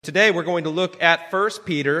Today we're going to look at 1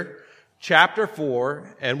 Peter chapter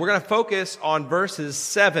 4, and we're going to focus on verses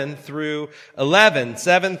 7 through 11.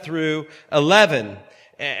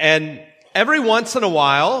 And every once in a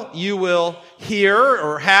while you will hear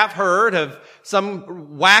or have heard of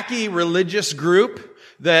some wacky religious group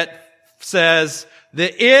that says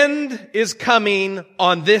the end is coming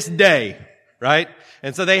on this day, right?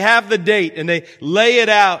 And so they have the date and they lay it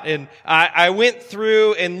out. And I went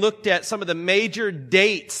through and looked at some of the major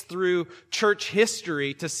dates through church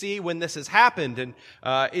history to see when this has happened. And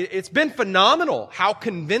it's been phenomenal how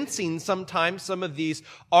convincing sometimes some of these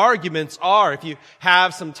arguments are. If you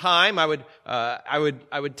have some time, I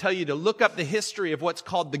would tell you to look up the history of what's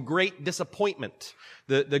called the Great Disappointment.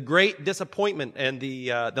 The Great Disappointment and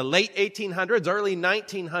the late 1800s, early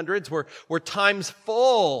 1900s were times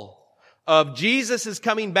full of Jesus is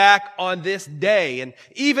coming back on this day. And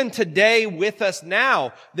even today with us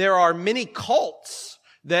now, there are many cults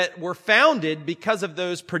that were founded because of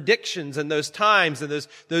those predictions and those times and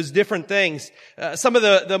those different things. Some of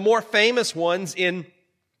the more famous ones in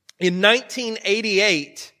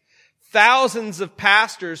 1988, thousands of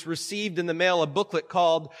pastors received in the mail a booklet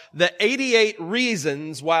called The 88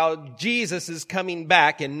 Reasons Why Jesus is Coming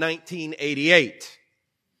Back in 1988.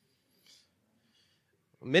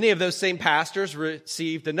 Many of those same pastors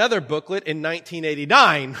received another booklet in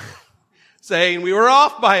 1989 saying we were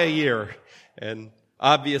off by a year. And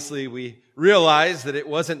obviously we realized that it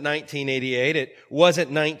wasn't 1988. It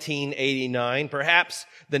wasn't 1989. Perhaps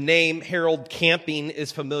the name Harold Camping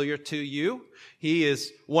is familiar to you. He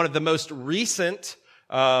is one of the most recent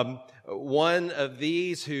one of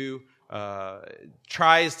these who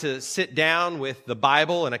tries to sit down with the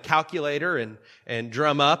Bible and a calculator and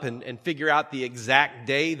drum up and figure out the exact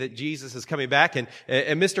day that Jesus is coming back. And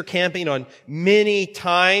Mr. Camping on many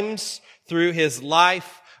times through his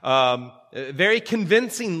life, very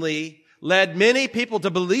convincingly led many people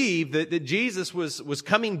to believe that Jesus was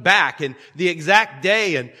coming back and the exact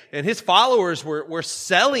day, and his followers were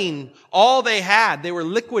selling all they had. They were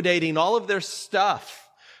liquidating all of their stuff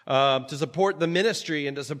to support the ministry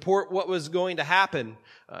and to support what was going to happen.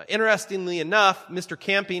 Interestingly enough, Mr.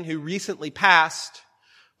 Camping, who recently passed,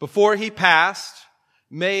 before he passed,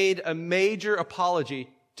 made a major apology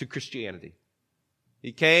to Christianity.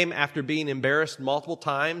 He came after being embarrassed multiple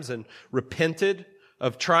times and repented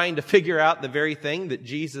of trying to figure out the very thing that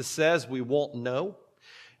Jesus says we won't know.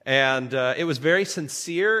 And it was very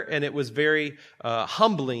sincere, and it was very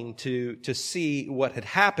humbling to see what had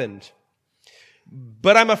happened.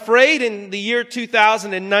 But I'm afraid in the year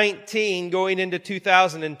 2019, going into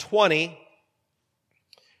 2020,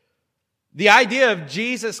 the idea of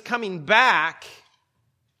Jesus coming back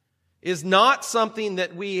is not something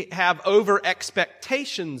that we have over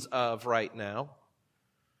expectations of right now.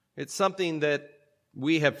 It's something that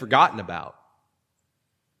we have forgotten about.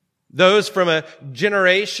 Those from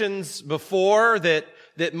generations before that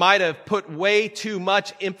might have put way too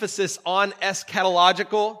much emphasis on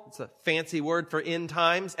eschatological, it's a fancy word for end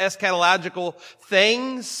times, eschatological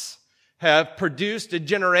things have produced a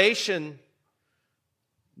generation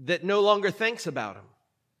that no longer thinks about them.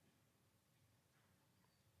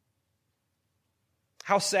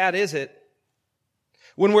 How sad is it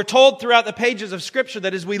when we're told throughout the pages of Scripture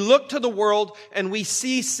that as we look to the world and we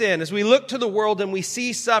see sin, as we look to the world and we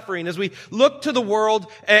see suffering, as we look to the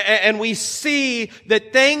world and we see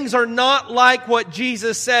that things are not like what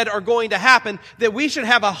Jesus said are going to happen, that we should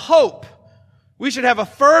have a hope. We should have a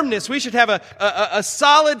firmness. We should have a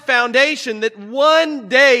solid foundation that one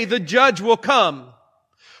day the judge will come.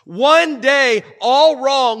 One day all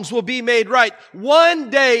wrongs will be made right. One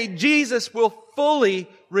day Jesus will fully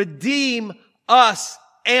redeem us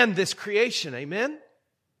and this creation. Amen?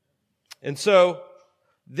 And so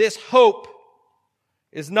this hope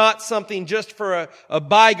is not something just for a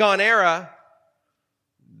bygone era.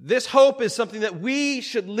 This hope is something that we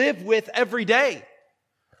should live with every day.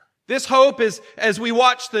 This hope is as we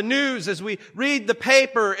watch the news, as we read the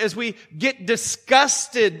paper, as we get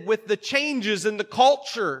disgusted with the changes in the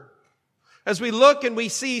culture, as we look and we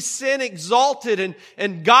see sin exalted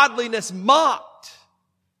and godliness mocked.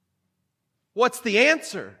 What's the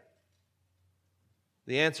answer?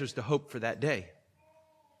 The answer is to hope for that day.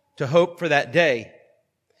 To hope for that day.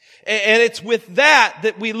 And it's with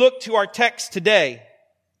that we look to our text today.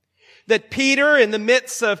 That Peter, in the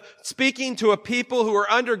midst of speaking to a people who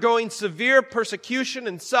are undergoing severe persecution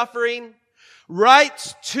and suffering,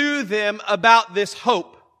 writes to them about this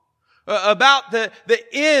hope. About the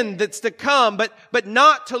end that's to come, but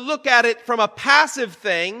not to look at it from a passive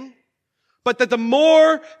thing, But that the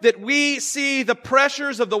more that we see the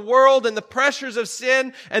pressures of the world and the pressures of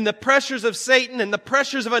sin and the pressures of Satan and the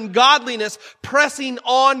pressures of ungodliness pressing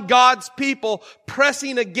on God's people,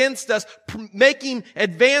 pressing against us, making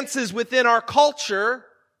advances within our culture,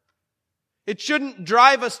 it shouldn't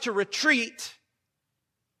drive us to retreat.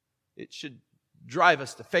 It should drive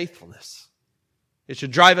us to faithfulness. It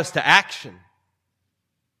should drive us to action.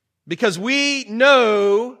 Because we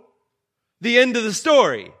know the end of the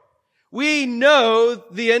story. We know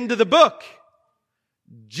the end of the book.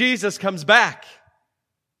 Jesus comes back.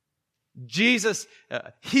 Jesus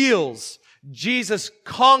heals. Jesus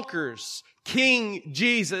conquers. King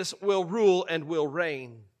Jesus will rule and will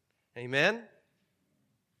reign. Amen?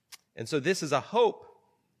 And so this is a hope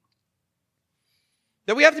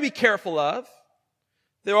that we have to be careful of.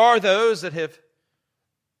 There are those that have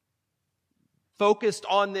focused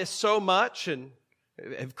on this so much and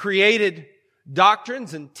have created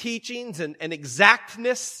doctrines and teachings and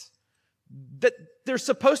exactness that there's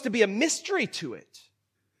supposed to be a mystery to it.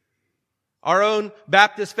 Our own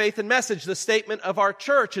Baptist Faith and Message, the statement of our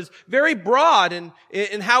church, is very broad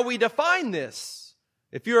in how we define this.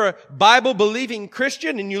 If you're a Bible-believing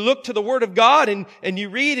Christian and you look to the Word of God and you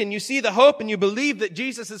read and you see the hope and you believe that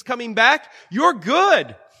Jesus is coming back, you're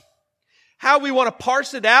good. How we want to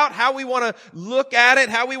parse it out, how we want to look at it,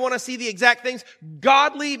 how we want to see the exact things.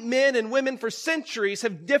 Godly men and women for centuries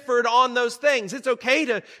have differed on those things. It's okay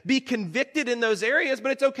to be convicted in those areas,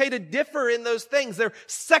 but it's okay to differ in those things. They're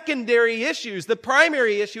secondary issues. The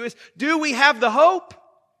primary issue is, do we have the hope?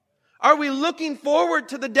 Are we looking forward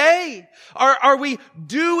to the day? Are we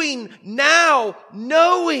doing now,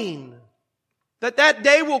 knowing that that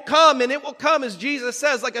day will come, and it will come, as Jesus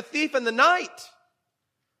says, like a thief in the night?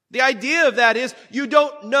 The idea of that is you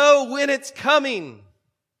don't know when it's coming.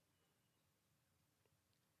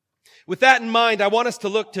 With that in mind, I want us to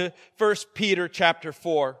look to 1 Peter chapter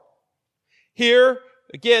 4. Here,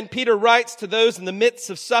 again, Peter writes to those in the midst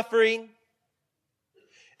of suffering,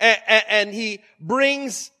 and he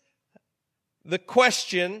brings the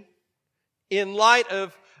question in light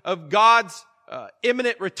of God's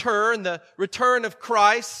imminent return, the return of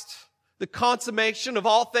Christ, the consummation of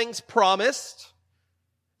all things promised.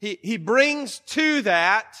 He brings to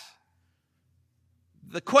that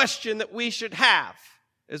the question that we should have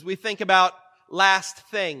as we think about last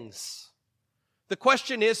things. The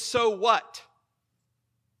question is, so what?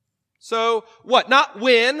 So what? Not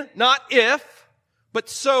when, not if, but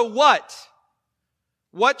so what?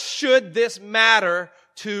 What should this matter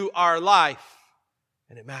to our life?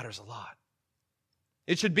 And it matters a lot.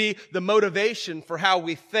 It should be the motivation for how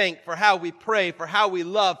we think, for how we pray, for how we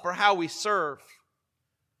love, for how we serve.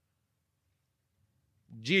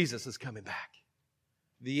 Jesus is coming back.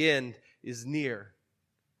 The end is near.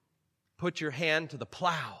 Put your hand to the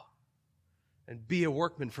plow and be a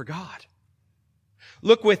workman for God.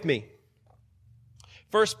 Look with me.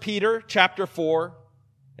 1 Peter chapter 4.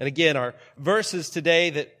 And again, our verses today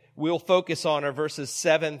that we'll focus on are verses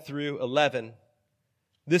 7 through 11.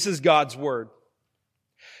 This is God's word.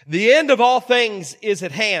 The end of all things is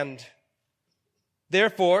at hand.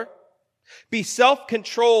 Therefore, be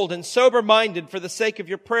self-controlled and sober-minded for the sake of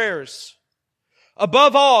your prayers.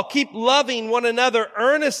 Above all, keep loving one another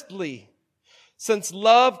earnestly, since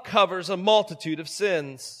love covers a multitude of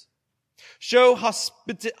sins. Show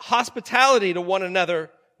hospitality to one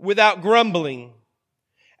another without grumbling.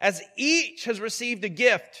 As each has received a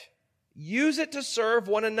gift, use it to serve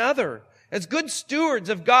one another as good stewards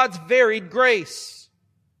of God's varied grace.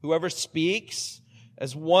 Whoever speaks,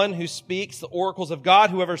 as one who speaks the oracles of God.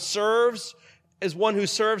 Whoever serves, as one who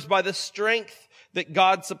serves by the strength that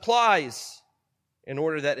God supplies, in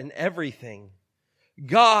order that in everything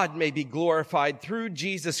God may be glorified through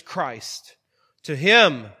Jesus Christ. To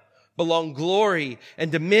Him belong glory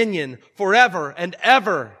and dominion forever and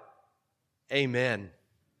ever. Amen.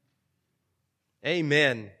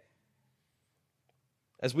 Amen.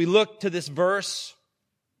 As we look to this verse,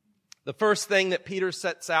 the first thing that Peter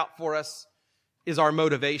sets out for us is our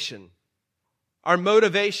motivation. Our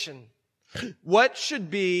motivation. What should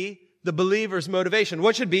be the believer's motivation?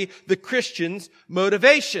 What should be the Christian's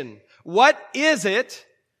motivation? What is it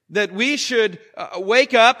that we should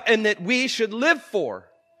wake up and that we should live for?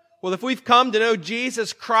 Well, if we've come to know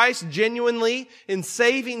Jesus Christ genuinely in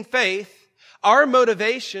saving faith, our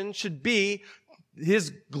motivation should be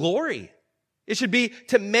His glory. It should be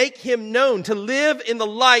to make Him known, to live in the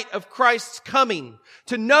light of Christ's coming,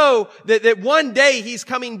 to know that one day He's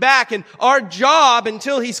coming back, and our job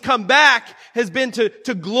until He's come back has been to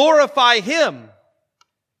to glorify Him.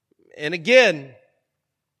 And again,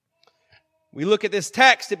 We look at this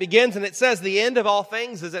text, it begins and it says the end of all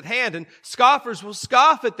things is at hand, and scoffers will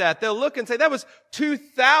scoff at that. They'll look and say, that was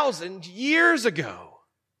 2,000 years ago.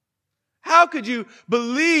 How could you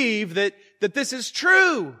believe that this is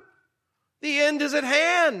true? The end is at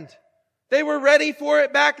hand. They were ready for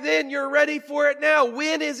it back then. You're ready for it now.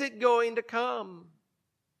 When is it going to come?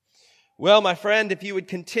 Well, my friend, if you would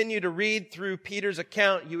continue to read through Peter's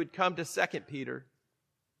account, you would come to 2 Peter.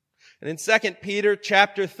 And in 2 Peter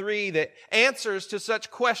chapter 3, the answers to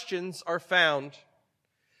such questions are found.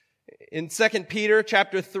 In 2 Peter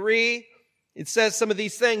chapter 3, it says some of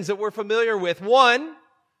these things that we're familiar with. One,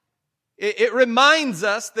 it reminds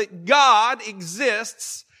us that God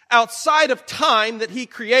exists outside of time that He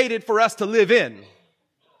created for us to live in.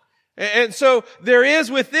 And so there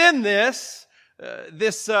is within this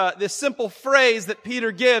simple phrase that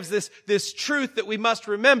Peter gives, this truth that we must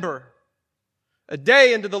remember. A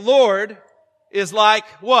day unto the Lord is like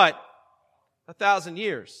what? 1,000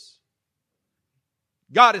 years.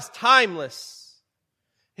 God is timeless.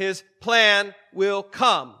 His plan will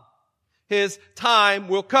come. His time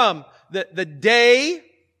will come. The day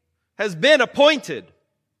has been appointed.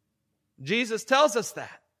 Jesus tells us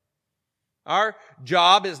that. Our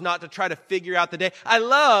job is not to try to figure out the day. I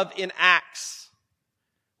love in Acts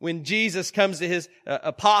when Jesus comes to His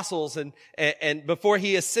apostles and before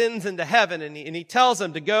He ascends into heaven and he tells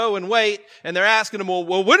them to go and wait, and they're asking Him,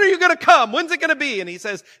 well, when are you going to come? When's it going to be? And He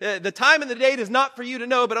says, the time and the date is not for you to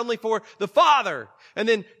know, but only for the Father. And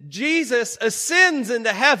then Jesus ascends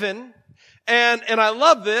into heaven, and I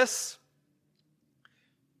love this.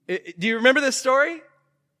 Do you remember this story?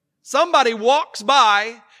 Somebody walks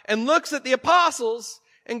by and looks at the apostles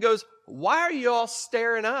and goes, why are you all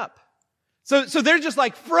staring up? So they're just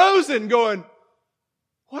like frozen going,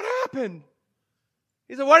 what happened?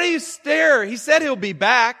 He said, why do you stare? He said He'll be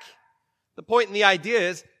back. The point and the idea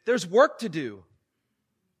is there's work to do.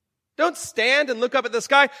 Don't stand and look up at the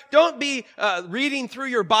sky. Don't be reading through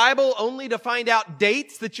your Bible only to find out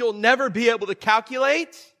dates that you'll never be able to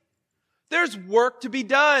calculate. There's work to be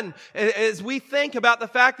done. As we think about the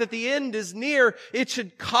fact that the end is near, it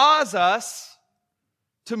should cause us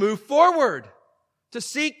to move forward, to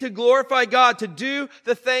seek to glorify God, to do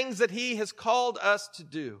the things that He has called us to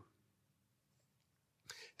do.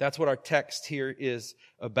 That's what our text here is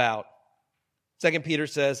about. 2 Peter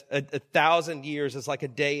says 1,000 years is like a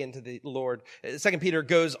day into the Lord. 2 Peter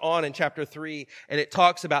goes on in chapter 3 and it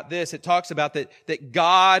talks about this. It talks about that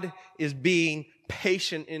God is being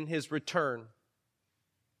patient in His return,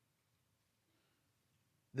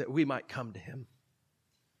 that we might come to Him.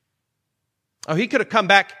 Oh, He could have come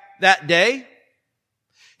back that day.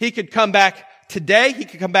 He could come back today. He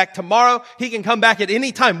could come back tomorrow. He can come back at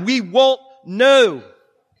any time. We won't know.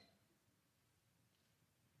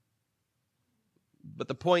 But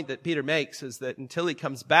the point that Peter makes is that until He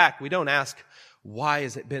comes back, we don't ask, why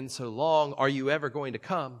has it been so long? Are you ever going to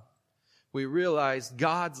come? We realize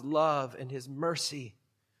God's love and His mercy.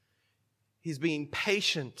 He's being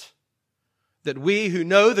patient that we who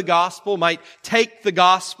know the gospel might take the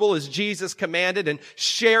gospel as Jesus commanded and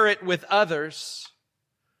share it with others,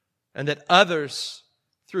 and that others,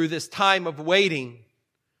 through this time of waiting,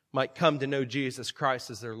 might come to know Jesus Christ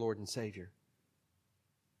as their Lord and Savior.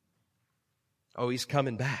 Oh, He's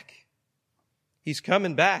coming back. He's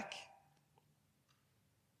coming back.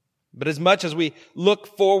 But as much as we look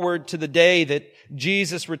forward to the day that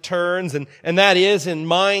Jesus returns, and that is in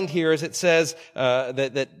mind here as it says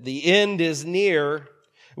that the end is near,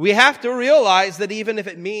 we have to realize that even if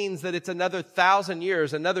it means that it's another 1,000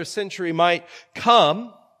 years, another century might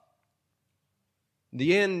come,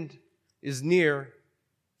 the end is near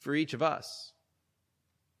for each of us.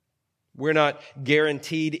 We're not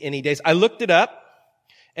guaranteed any days. I looked it up.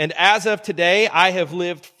 And as of today, I have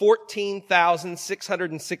lived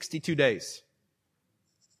 14,662 days.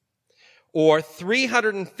 Or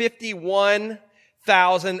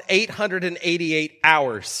 351,888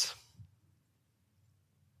 hours.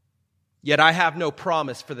 Yet I have no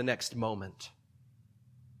promise for the next moment.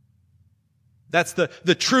 That's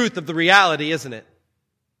the truth of the reality, isn't it?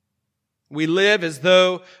 We live as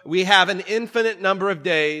though we have an infinite number of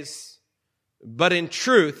days, but in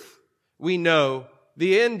truth, we know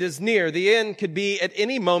the end is near. The end could be at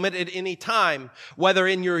any moment, at any time, whether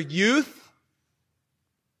in your youth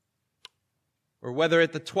or whether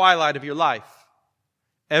at the twilight of your life.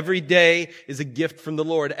 Every day is a gift from the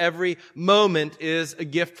Lord. Every moment is a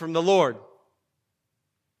gift from the Lord.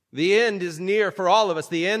 The end is near for all of us.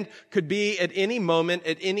 The end could be at any moment,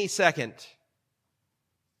 at any second.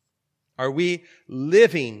 Are we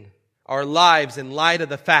living our lives in light of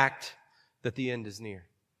the fact that the end is near?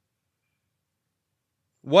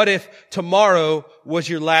 What if tomorrow was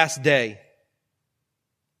your last day?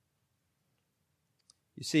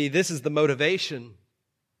 You see, this is the motivation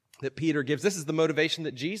that Peter gives. This is the motivation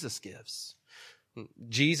that Jesus gives.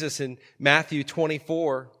 Jesus in Matthew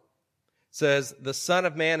 24 says, the Son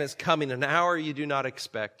of Man is coming an hour you do not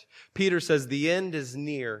expect. Peter says the end is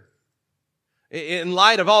near. In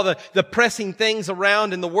light of all the pressing things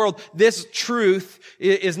around in the world, this truth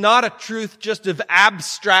is not a truth just of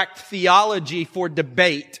abstract theology for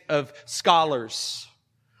debate of scholars.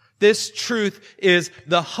 This truth is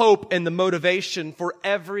the hope and the motivation for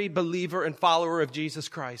every believer and follower of Jesus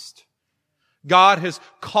Christ. God has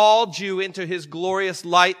called you into His glorious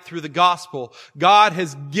light through the gospel. God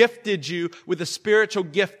has gifted you with a spiritual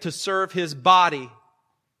gift to serve His body.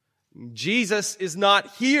 Jesus is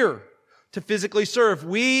not here to physically serve.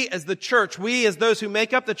 We as the church, we as those who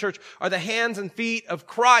make up the church, are the hands and feet of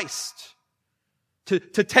Christ.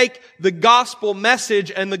 To take the gospel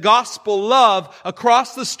message and the gospel love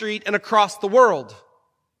across the street and across the world.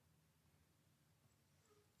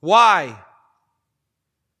 Why?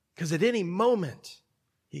 Because at any moment,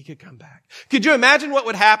 He could come back. Could you imagine what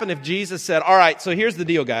would happen if Jesus said, all right, so here's the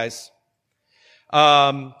deal, guys.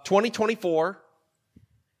 2024,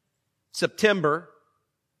 September.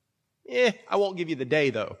 I won't give you the day,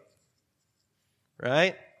 though.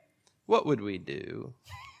 Right? What would we do?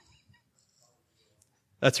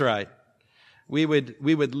 That's right. We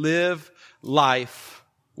would live life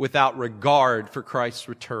without regard for Christ's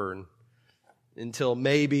return until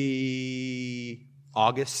maybe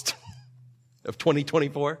August of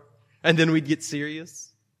 2024, and then we'd get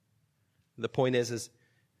serious. The point is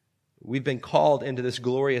we've been called into this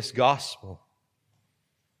glorious gospel,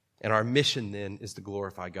 and our mission then is to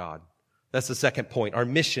glorify God. That's the second point. Our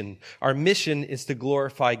mission is to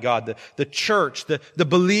glorify God. The church, the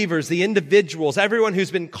believers, the individuals, everyone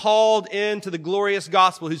who's been called into the glorious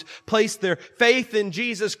gospel, who's placed their faith in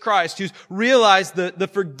Jesus Christ, who's realized the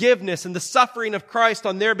forgiveness and the suffering of Christ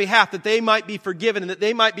on their behalf, that they might be forgiven and that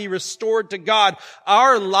they might be restored to God.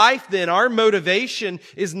 Our life then, our motivation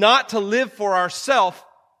is not to live for ourselves,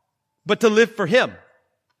 but to live for Him.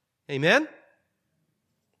 Amen?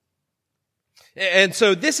 And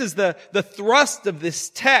so this is the thrust of this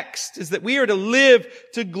text, is that we are to live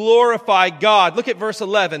to glorify God. Look at verse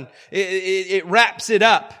 11. It wraps it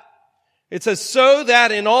up. It says, so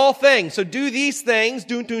that in all things, so do these things,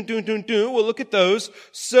 we'll look at those,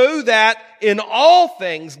 so that in all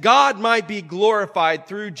things God might be glorified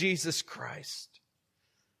through Jesus Christ.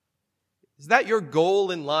 Is that your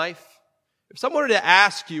goal in life? If someone were to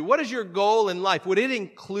ask you, what is your goal in life? Would it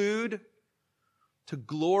include to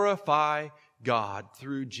glorify God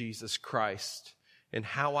through Jesus Christ and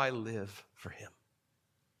how I live for Him?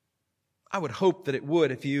 I would hope that it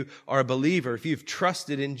would if you are a believer, if you've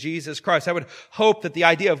trusted in Jesus Christ. I would hope that the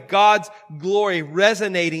idea of God's glory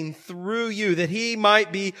resonating through you, that He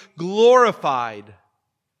might be glorified,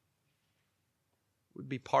 would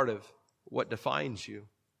be part of what defines you.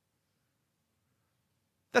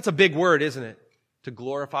 That's a big word, isn't it? To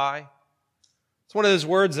glorify. It's one of those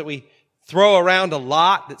words that we throw around a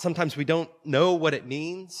lot that sometimes we don't know what it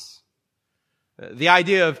means. The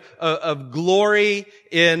idea of glory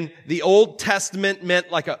in the Old Testament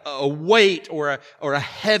meant like a weight or a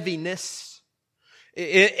heaviness.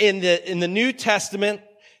 In the New Testament,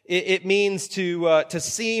 it means to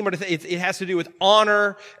seem, or it has to do with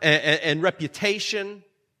honor and reputation.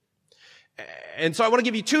 And so I want to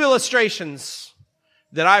give you two illustrations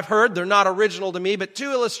that I've heard. They're not original to me, but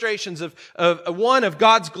two illustrations of one of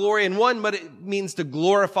God's glory and one what it means to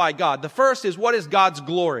glorify God. The first is, what is God's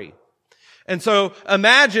glory? And so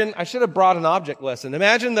imagine, I should have brought an object lesson.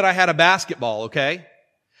 Imagine that I had a basketball, okay?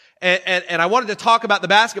 And I wanted to talk about the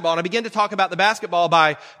basketball, and I began to talk about the basketball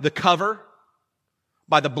by the cover,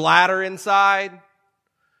 by the bladder inside,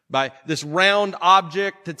 by this round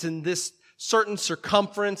object that's in this certain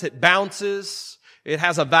circumference. It bounces. It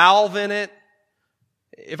has a valve in it.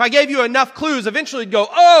 If I gave you enough clues, eventually you'd go,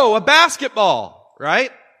 oh, a basketball,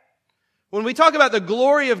 right? When we talk about the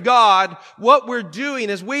glory of God, what we're doing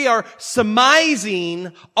is we are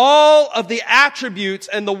surmising all of the attributes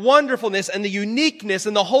and the wonderfulness and the uniqueness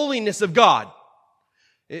and the holiness of God.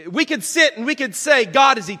 We could sit and we could say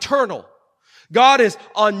God is eternal. God is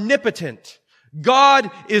omnipotent.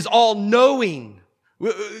 God is all-knowing.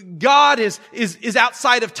 God is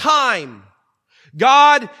outside of time.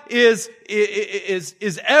 God is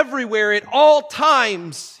everywhere at all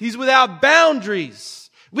times. He's without boundaries.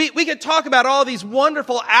 We could talk about all these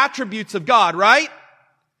wonderful attributes of God, right?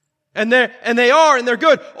 And they're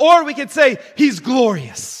good. Or we could say He's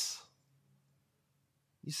glorious.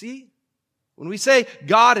 You see? When we say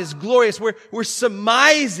God is glorious, we're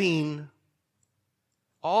surmising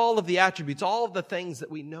all of the attributes, all of the things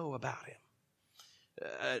that we know about Him.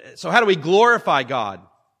 So how do we glorify God?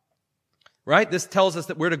 Right? This tells us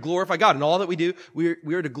that we're to glorify God. In all that we do,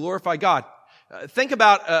 we're to glorify God. Think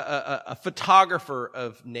about a photographer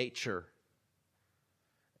of nature.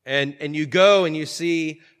 And you go and you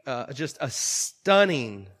see just a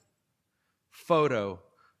stunning photo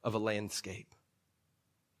of a landscape.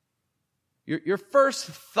 Your first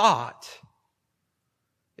thought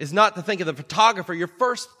is not to think of the photographer. Your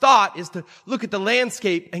first thought is to look at the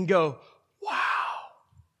landscape and go, wow,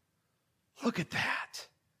 look at that.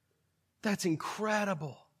 That's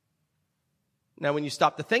incredible. Now, when you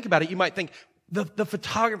stop to think about it, you might think the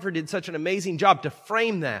photographer did such an amazing job to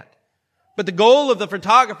frame that. But the goal of the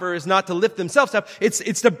photographer is not to lift themselves up.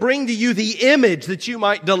 It's to bring to you the image that you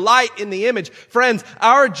might delight in the image. Friends,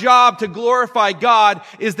 our job to glorify God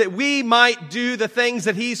is that we might do the things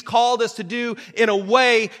that He's called us to do in a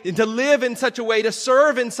way, and to live in such a way, to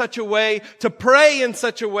serve in such a way, to pray in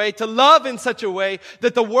such a way, to love in such a way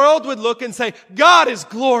that the world would look and say, God is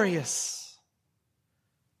glorious.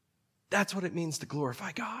 That's what it means to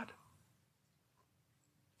glorify God.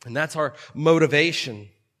 And that's our motivation.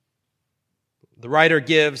 The writer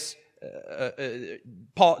gives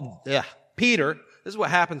Peter. This is what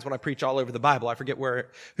happens when I preach all over the Bible. I forget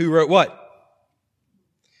who wrote what.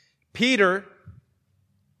 Peter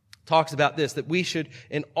talks about this, that we should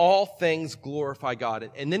in all things glorify God.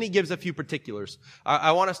 And then he gives a few particulars.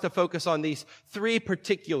 I want us to focus on these three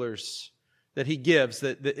particulars that he gives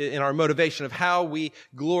that in our motivation of how we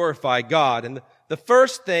glorify God. And the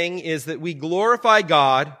first thing is that we glorify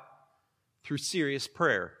God through serious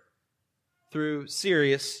prayer. Through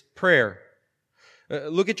serious prayer.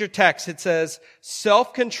 Look at your text. It says,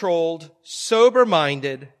 self-controlled,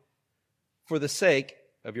 sober-minded for the sake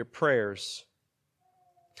of your prayers.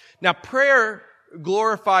 Now, prayer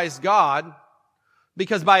glorifies God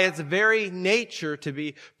because by its very nature to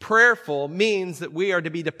be prayerful means that we are to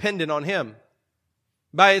be dependent on Him.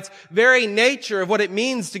 By its very nature of what it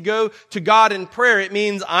means to go to God in prayer, it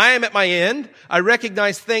means I am at my end. I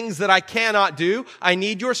recognize things that I cannot do. I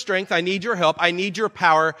need your strength. I need your help. I need your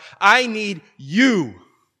power. I need you.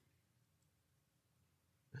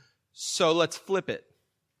 So let's flip it.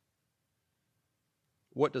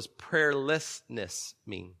 What does prayerlessness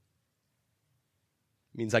mean?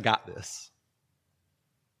 It means I got this.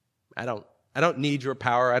 I don't need your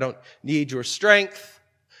power. I don't need your strength.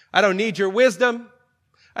 I don't need your wisdom.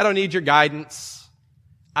 I don't need your guidance.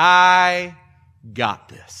 I got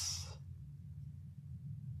this.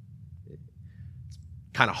 It's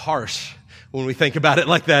kind of harsh when we think about it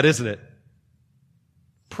like that, isn't it?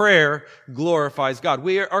 Prayer glorifies God.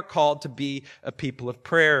 We are called to be a people of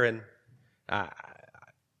prayer, and I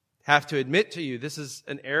have to admit to you, this is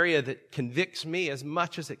an area that convicts me as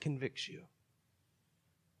much as it convicts you.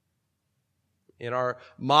 In our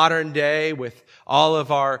modern day, with all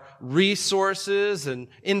of our resources and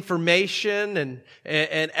information and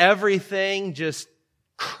everything just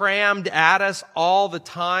crammed at us all the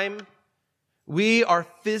time, we are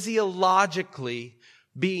physiologically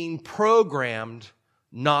being programmed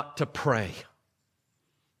not to pray.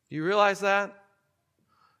 Do you realize that?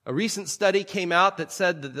 A recent study came out that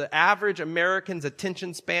said that the average American's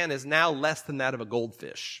attention span is now less than that of a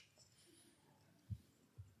goldfish.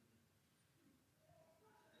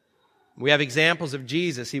 We have examples of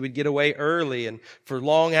Jesus. He would get away early, and for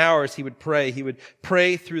long hours he would pray. He would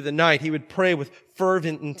pray through the night. He would pray with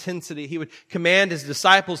fervent intensity. He would command His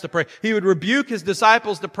disciples to pray. He would rebuke His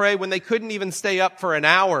disciples to pray when they couldn't even stay up for an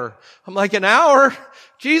hour. I'm like, an hour?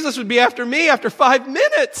 Jesus would be after me after 5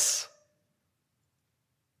 minutes.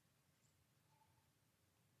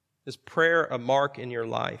 Is prayer a mark in your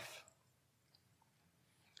life?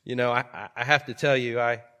 You know, I have to tell you,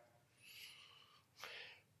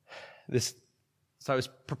 so I was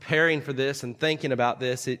preparing for this and thinking about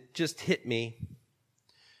this, it just hit me.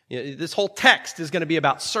 You know, this whole text is going to be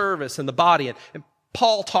about service and the body. And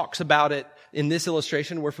Paul talks about it in this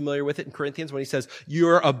illustration. We're familiar with it in Corinthians when he says,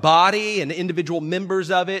 you're a body and individual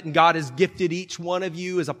members of it, and God has gifted each one of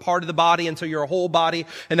you as a part of the body, and so you're a whole body.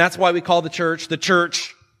 And that's why we call the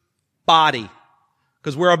church body.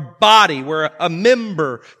 Because we're a body, we're a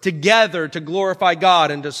member together to glorify God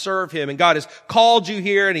and to serve Him. And God has called you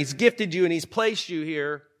here, and He's gifted you, and He's placed you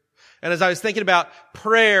here. And as I was thinking about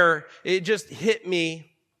prayer, it just hit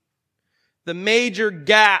me the major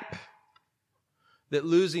gap that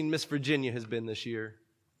losing Miss Virginia has been this year.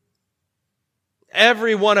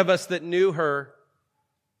 Every one of us that knew her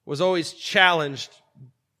was always challenged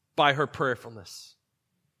by her prayerfulness.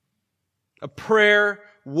 A prayer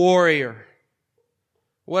warrior.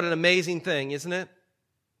 What an amazing thing, isn't it?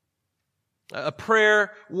 A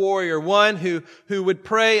prayer warrior, one who would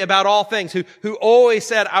pray about all things, who always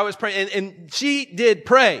said, I was praying, and she did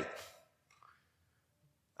pray.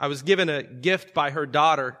 I was given a gift by her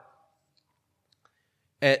daughter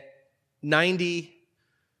at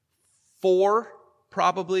 94,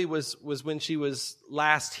 probably was when she was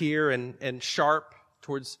last here and sharp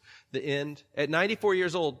towards the end. At 94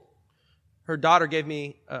 years old, her daughter gave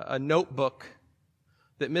me a notebook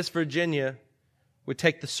that Miss Virginia would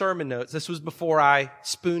take the sermon notes. This was before I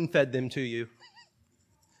spoon-fed them to you.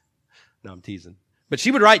 No, I'm teasing. But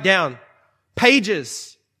she would write down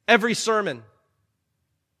pages every sermon.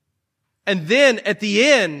 And then at the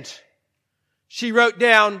end, she wrote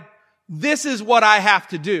down, this is what I have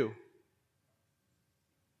to do.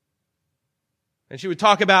 And she would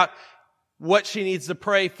talk about what she needs to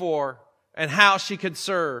pray for and how she could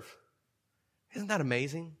serve. Isn't that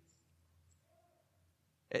amazing?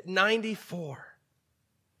 At 94.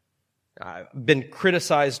 I've been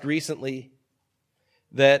criticized recently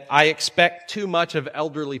that I expect too much of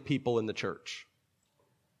elderly people in the church.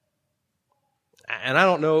 And I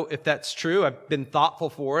don't know if that's true. I've been thoughtful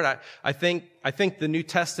for it. I think the New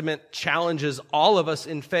Testament challenges all of us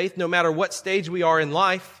in faith, no matter what stage we are in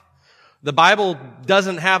life. The Bible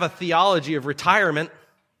doesn't have a theology of retirement.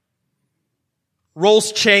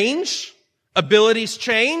 Roles change. Abilities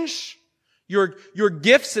change. Your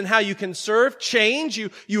gifts and how you can serve change.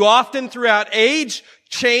 You often throughout age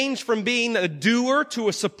change from being a doer to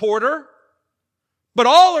a supporter. But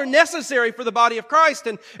all are necessary for the body of Christ.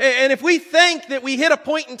 And if we think that we hit a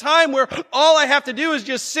point in time where all I have to do is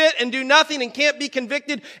just sit and do nothing and can't be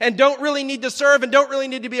convicted and don't really need to serve and don't really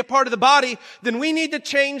need to be a part of the body, then we need to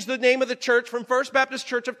change the name of the church from First Baptist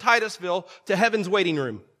Church of Titusville to Heaven's Waiting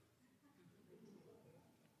Room.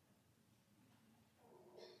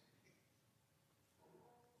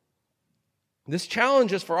 This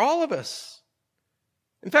challenge is for all of us.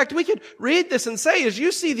 In fact, we could read this and say, as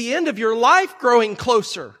you see the end of your life growing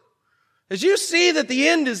closer, as you see that the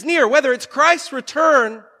end is near, whether it's Christ's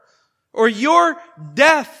return or your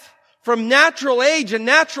death from natural age and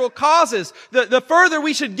natural causes, the further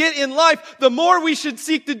we should get in life, the more we should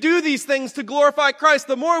seek to do these things to glorify Christ,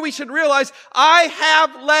 the more we should realize, I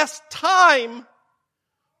have less time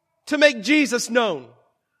to make Jesus known.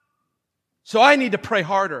 So I need to pray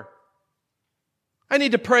harder. I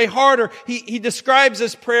need to pray harder. He describes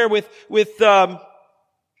this prayer with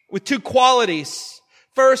two qualities.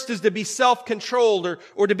 First is to be self-controlled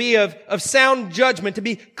or to be of sound judgment, to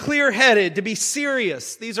be clear-headed, to be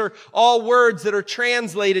serious. These are all words that are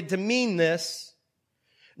translated to mean this.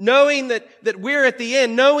 Knowing that we're at the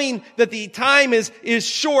end, knowing that the time is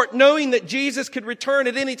short, knowing that Jesus could return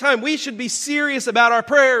at any time, we should be serious about our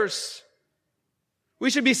prayers. We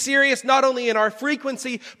should be serious not only in our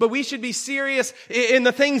frequency, but we should be serious in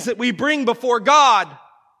the things that we bring before God.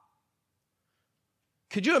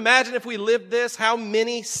 Could you imagine if we lived this? How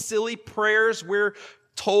many silly prayers we're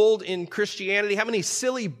told in Christianity? How many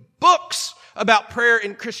silly books about prayer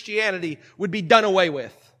in Christianity would be done away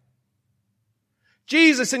with?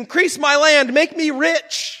 Jesus, increase my land, make me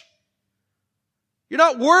rich. You're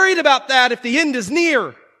not worried about that if the end is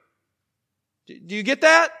near. Do you get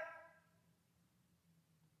that?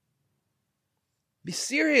 Be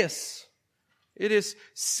serious. It is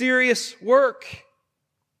serious work.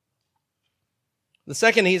 The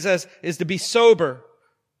second, he says, is to be sober.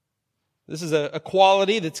 This is a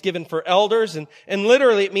quality that's given for elders, and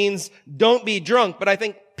literally it means don't be drunk. But I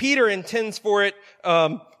think Peter intends for it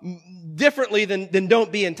differently than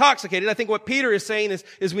don't be intoxicated. I think what Peter is saying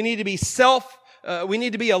is we need to be we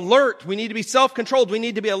need to be alert. We need to be self-controlled. We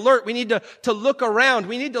need to be alert. We need to look around.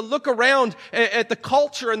 We need to look around at the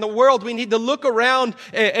culture and the world. We need to look around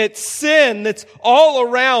at sin that's all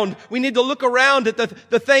around. We need to look around at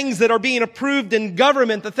the things that are being approved in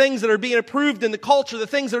government, the things that are being approved in the culture, the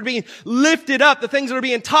things that are being lifted up, the things that are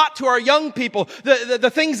being taught to our young people,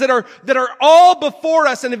 the things that are all before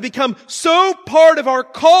us and have become so part of our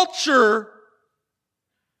culture.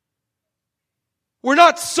 We're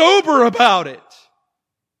not sober about it.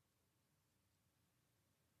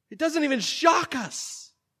 It doesn't even shock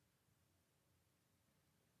us.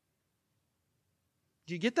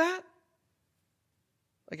 Do you get that?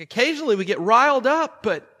 Like occasionally we get riled up,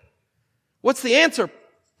 but what's the answer?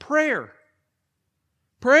 Prayer.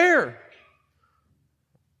 Prayer.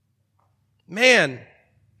 Man,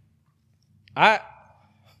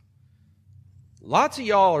 lots of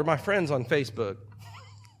y'all are my friends on Facebook.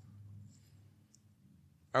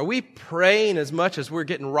 Are we praying as much as we're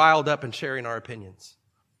getting riled up and sharing our opinions?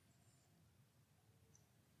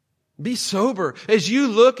 Be sober. As you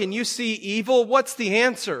look and you see evil, what's the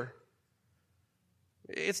answer?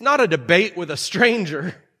 It's not a debate with a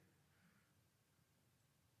stranger.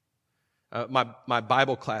 My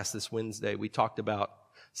Bible class this Wednesday, we talked about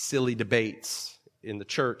silly debates in the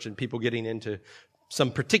church and people getting into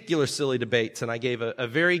some particular silly debates. And I gave a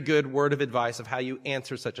very good word of advice of how you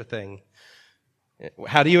answer such a thing.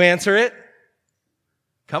 How do you answer it?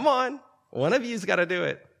 Come on. One of you's got to do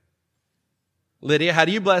it. Lydia, how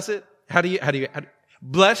do you bless it? How do you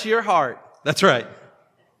bless your heart? That's right.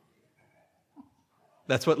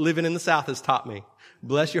 That's what living in the South has taught me.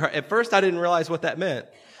 Bless your heart. At first, I didn't realize what that meant.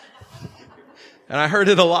 And I heard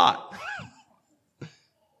it a lot.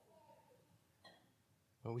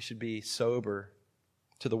 Well, we should be sober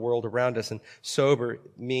to the world around us. And sober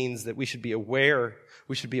means that we should be aware,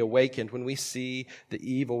 we should be awakened when we see the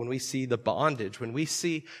evil, when we see the bondage, when we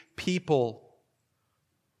see people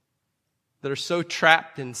that are so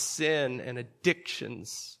trapped in sin and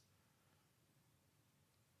addictions.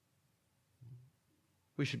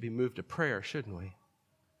 We should be moved to prayer, shouldn't we?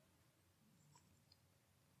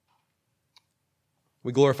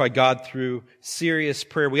 We glorify God through serious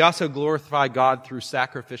prayer. We also glorify God through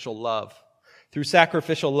sacrificial love. Through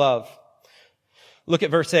sacrificial love. Look at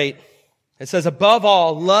verse 8. It says, above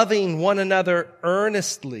all, loving one another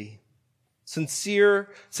earnestly,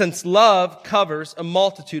 since love covers a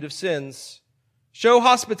multitude of sins. Show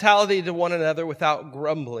hospitality to one another without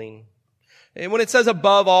grumbling. And when it says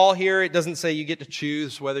above all here, it doesn't say you get to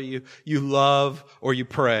choose whether you love or you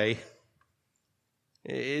pray.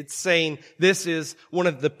 It's saying this is one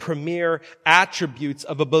of the premier attributes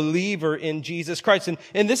of a believer in Jesus Christ.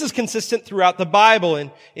 And this is consistent throughout the Bible. And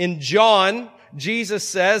in John, Jesus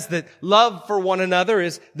says that love for one another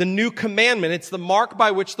is the new commandment. It's the mark by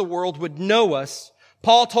which the world would know us.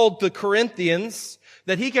 Paul told the Corinthians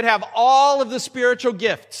that he could have all of the spiritual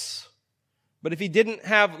gifts, but if he didn't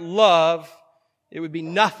have love, it would be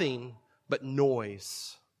nothing but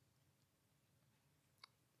noise.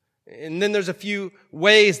 And then there's a few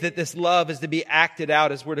ways that this love is to be acted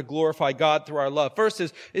out as we're to glorify God through our love. First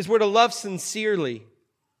is we're to love sincerely.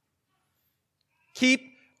 Keep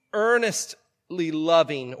earnestly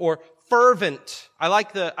loving or fervent. I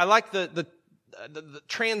like the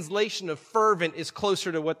translation of fervent is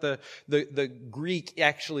closer to what the Greek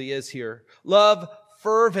actually is here. Love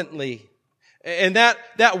fervently. And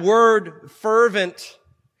that word fervent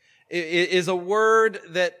is a word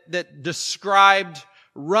that described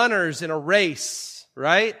runners in a race,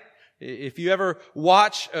 right? If you ever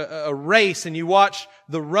watch a race and you watch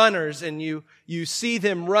the runners and you see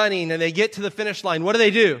them running and they get to the finish line, what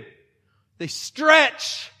do? They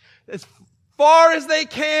stretch as far as they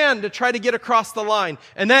can to try to get across the line.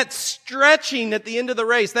 And that stretching at the end of the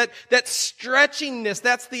race, that stretchingness,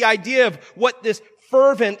 that's the idea of what this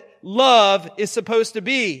fervent love is supposed to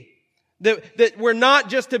be. That we're not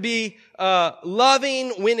just to be loving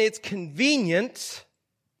when it's convenient,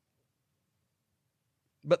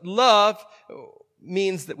 but love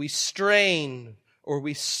means that we strain or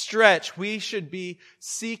we stretch. We should be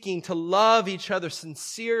seeking to love each other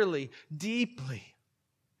sincerely, deeply.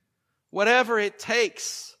 Whatever it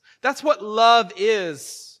takes. That's what love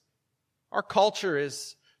is. Our culture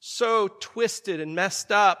is so twisted and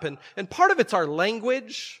messed up, and part of it's our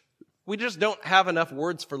language. We just don't have enough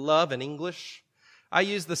words for love in English. I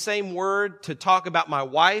use the same word to talk about my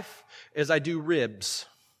wife as I do ribs.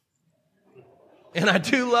 And I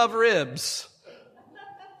do love ribs.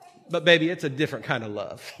 But baby, it's a different kind of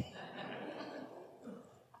love.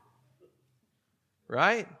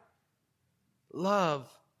 Right? Love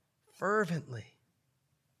fervently.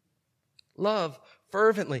 Love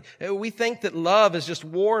fervently. We think that love is just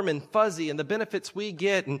warm and fuzzy and the benefits we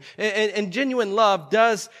get. And genuine love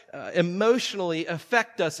does emotionally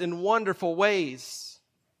affect us in wonderful ways.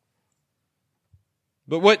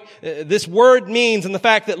 But what this word means, and the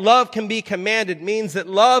fact that love can be commanded, means that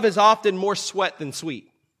love is often more sweat than sweet.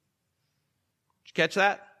 Did you catch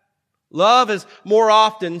that? Love is more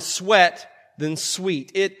often sweat than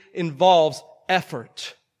sweet. It involves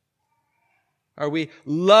effort. Are we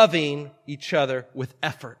loving each other with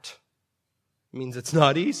effort? It means it's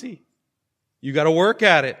not easy. You got to work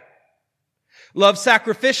at it. Love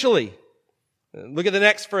sacrificially. Look at the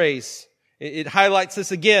next phrase. It highlights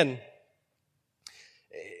this again.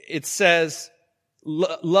 It says,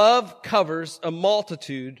 love covers a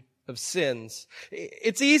multitude of sins.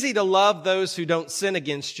 It's easy to love those who don't sin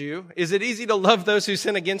against you. Is it easy to love those who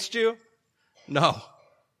sin against you? No.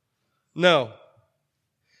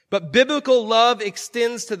 But biblical love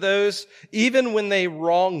extends to those even when they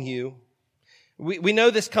wrong you. We know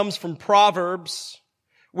this comes from Proverbs,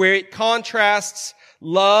 where it contrasts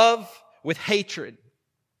love with hatred.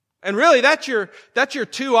 And really, that's your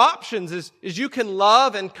two options is you can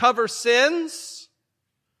love and cover sins,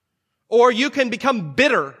 or you can become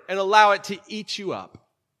bitter and allow it to eat you up.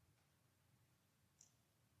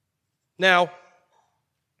 Now,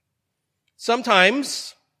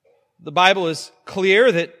 sometimes the Bible is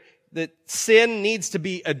clear that sin needs to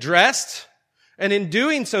be addressed. And in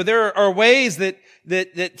doing so, there are ways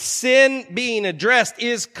that sin being addressed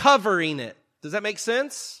is covering it. Does that make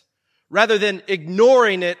sense? Rather than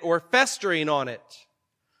ignoring it or festering on it.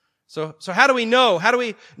 So how do we know? How do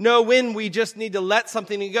we know when we just need to let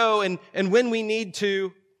something go and when we need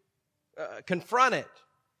to confront it?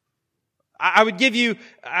 I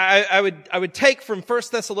would take from 1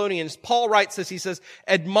 Thessalonians, Paul writes this, he says,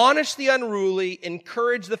 admonish the unruly,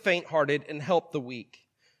 encourage the faint-hearted, and help the weak.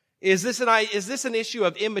 Is this an issue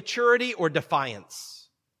of immaturity or defiance?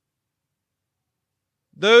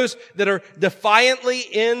 Those that are defiantly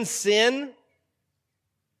in sin,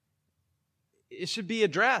 it should be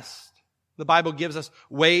addressed. The Bible gives us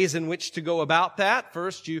ways in which to go about that.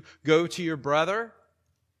 First, you go to your brother.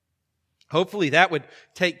 Hopefully that would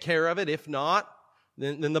take care of it. If not,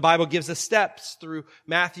 then the Bible gives us steps through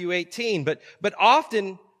Matthew 18. But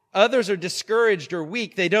often others are discouraged or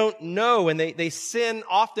weak. They don't know, and they sin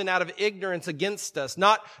often out of ignorance against us,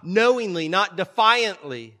 not knowingly, not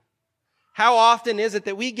defiantly. How often is it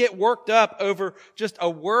that we get worked up over just a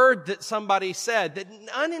word that somebody said that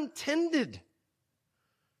unintended?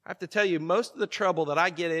 I have to tell you, most of the trouble that I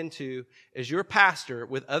get into as your pastor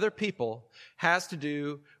with other people has to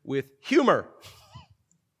do with humor.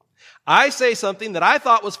 I say something that I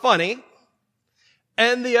thought was funny,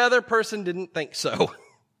 and the other person didn't think so.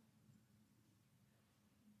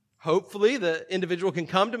 Hopefully, the individual can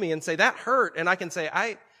come to me and say, that hurt, and I can say,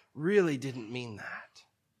 I really didn't mean that.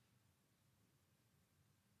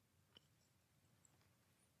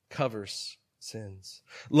 Covers sins.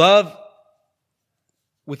 Love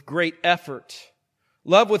with great effort.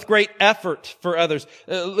 Love with great effort for others.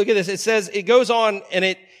 Look at this. It goes on and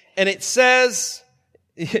it says,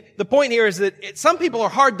 the point here is that some people are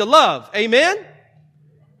hard to love. Amen?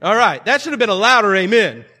 All right. That should have been a louder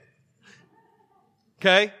amen.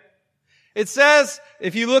 Okay? It says,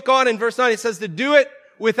 if you look on in verse 9, it says to do it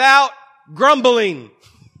without grumbling.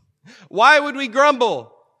 Why would we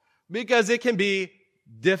grumble? Because it can be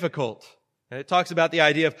difficult. And it talks about the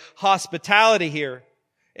idea of hospitality here.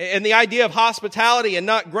 And the idea of hospitality and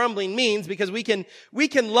not grumbling means because we can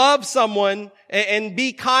love someone and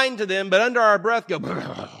be kind to them, but under our breath go,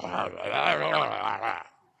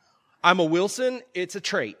 I'm a Wilson. It's a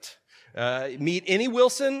trait. Meet any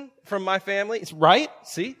Wilson from my family. It's right.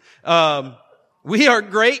 See? We are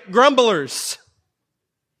great grumblers.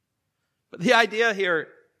 But the idea here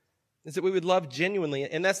is that we would love genuinely.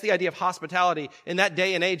 And that's the idea of hospitality. In that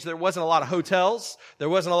day and age, there wasn't a lot of hotels. There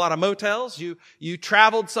wasn't a lot of motels. You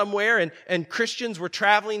traveled somewhere and Christians were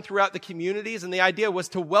traveling throughout the communities. And the idea was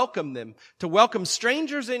to welcome them, to welcome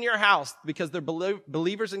strangers in your house because they're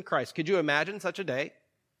believers in Christ. Could you imagine such a day?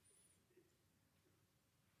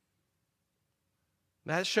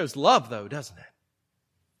 That shows love though, doesn't it?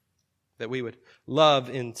 That we would love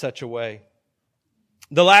in such a way.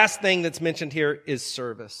 The last thing that's mentioned here is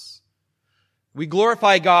service. We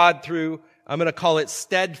glorify God through, I'm going to call it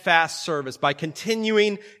steadfast service, by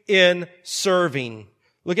continuing in serving.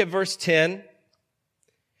 Look at verse 10.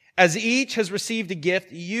 As each has received a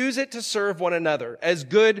gift, use it to serve one another as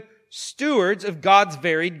good stewards of God's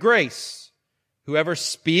varied grace. Whoever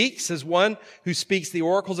speaks is one who speaks the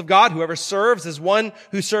oracles of God. Whoever serves is one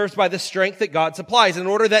who serves by the strength that God supplies, in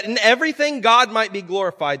order that in everything God might be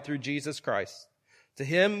glorified through Jesus Christ. To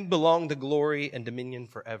him belong the glory and dominion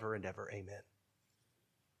forever and ever. Amen.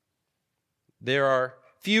 There are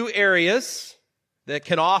few areas that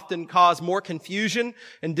can often cause more confusion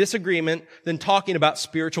and disagreement than talking about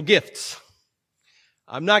spiritual gifts.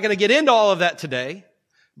 I'm not going to get into all of that today,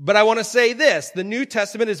 but I want to say this. The New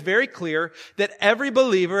Testament is very clear that every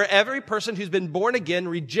believer, every person who's been born again,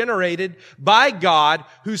 regenerated by God,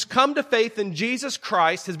 who's come to faith in Jesus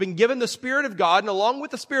Christ, has been given the Spirit of God, and along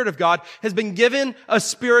with the Spirit of God, has been given a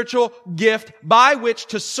spiritual gift by which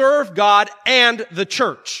to serve God and the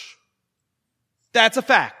church. That's a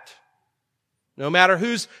fact. No matter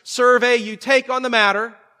whose survey you take on the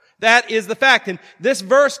matter, that is the fact. And this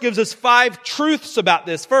verse gives us 5 truths about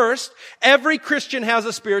this. First, every Christian has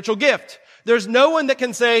a spiritual gift. There's no one that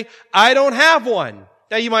can say, I don't have one.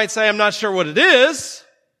 Now you might say, I'm not sure what it is.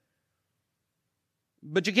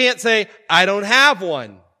 But you can't say, I don't have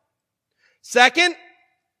one. Second,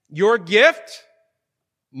 your gift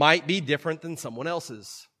might be different than someone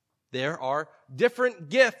else's. There are different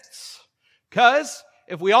gifts. Because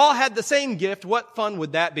if we all had the same gift, what fun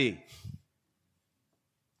would that be?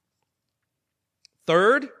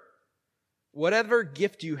 Third, whatever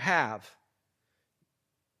gift you have,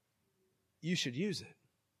 you should use it.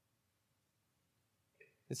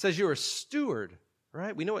 It says you're a steward,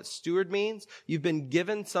 right? We know what steward means. You've been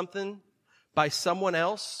given something by someone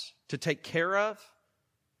else to take care of,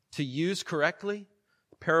 to use correctly.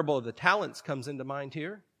 The parable of the talents comes into mind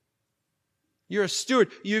here. You're a steward.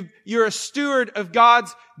 You're a steward of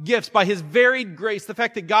God's gifts by His varied grace. The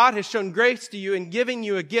fact that God has shown grace to you in giving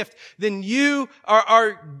you a gift, then you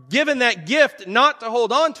are given that gift not to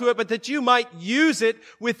hold on to it, but that you might use it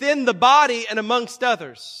within the body and amongst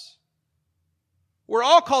others. We're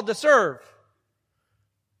all called to serve.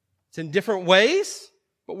 It's in different ways,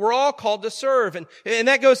 but we're all called to serve. And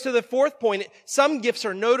that goes to the fourth point. Some gifts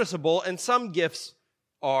are noticeable and some gifts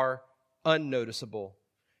are unnoticeable.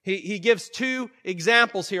 He gives two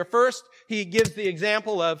examples here. First, he gives the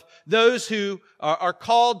example of those who are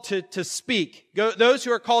called to speak, those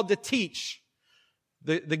who are called to teach,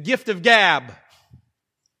 the gift of gab.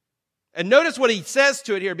 And notice what he says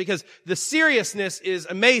to it here, because the seriousness is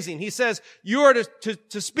amazing. He says you are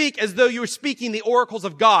to speak as though you were speaking the oracles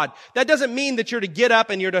of God. That doesn't mean that you're to get up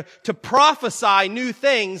and you're to prophesy new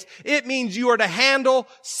things. It means you are to handle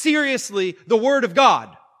seriously the Word of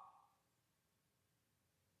God.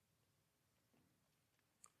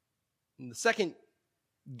 And the second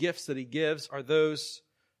gifts that he gives are those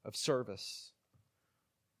of service,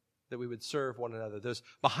 that we would serve one another, those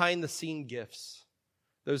behind-the-scene gifts,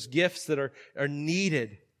 those gifts that are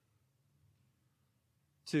needed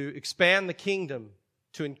to expand the kingdom,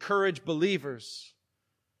 to encourage believers.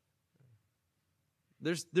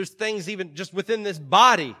 There's things even just within this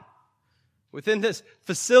body, within this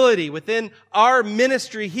facility, within our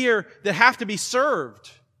ministry here that have to be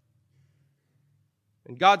served.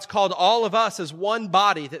 And God's called all of us as one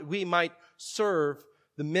body that we might serve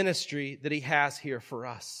the ministry that He has here for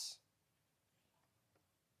us.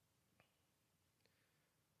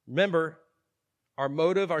 Remember, our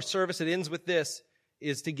motive, our service, it ends with this,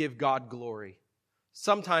 is to give God glory.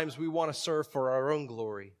 Sometimes we want to serve for our own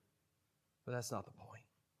glory, but that's not the point.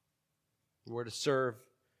 We're to serve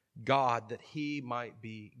God that He might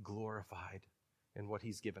be glorified in what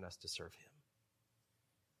He's given us to serve Him.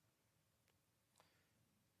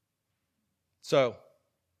 So,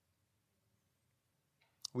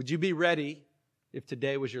 would you be ready if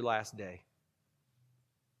today was your last day?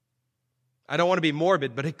 I don't want to be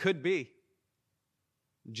morbid, but it could be.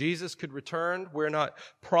 Jesus could return. We're not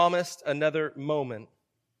promised another moment.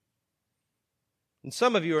 And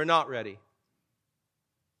some of you are not ready.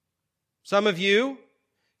 Some of you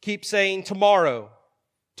keep saying tomorrow,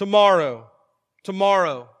 tomorrow,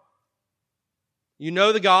 tomorrow. You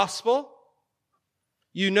know the gospel.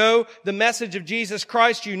 You know the message of Jesus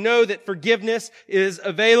Christ. You know that forgiveness is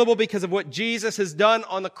available because of what Jesus has done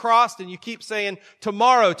on the cross. And you keep saying,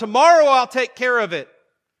 tomorrow I'll take care of it.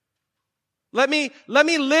 Let me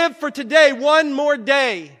live for today one more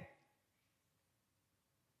day.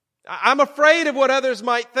 I'm afraid of what others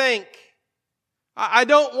might think. I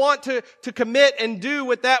don't want to commit and do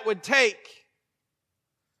what that would take.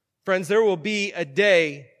 Friends, there will be a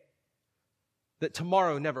day that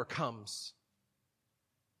tomorrow never comes.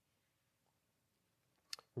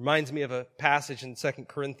 Reminds me of a passage in 2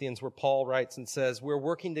 Corinthians where Paul writes and says, we're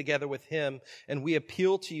working together with Him and we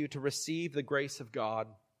appeal to you to receive the grace of God.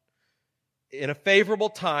 In a favorable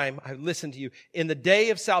time, I've listened to you. In the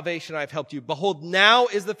day of salvation, I've helped you. Behold, now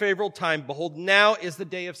is the favorable time. Behold, now is the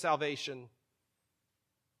day of salvation.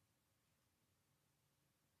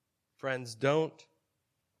 Friends, don't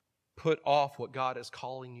put off what God is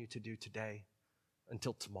calling you to do today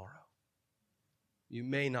until tomorrow. You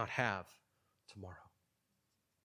may not have tomorrow.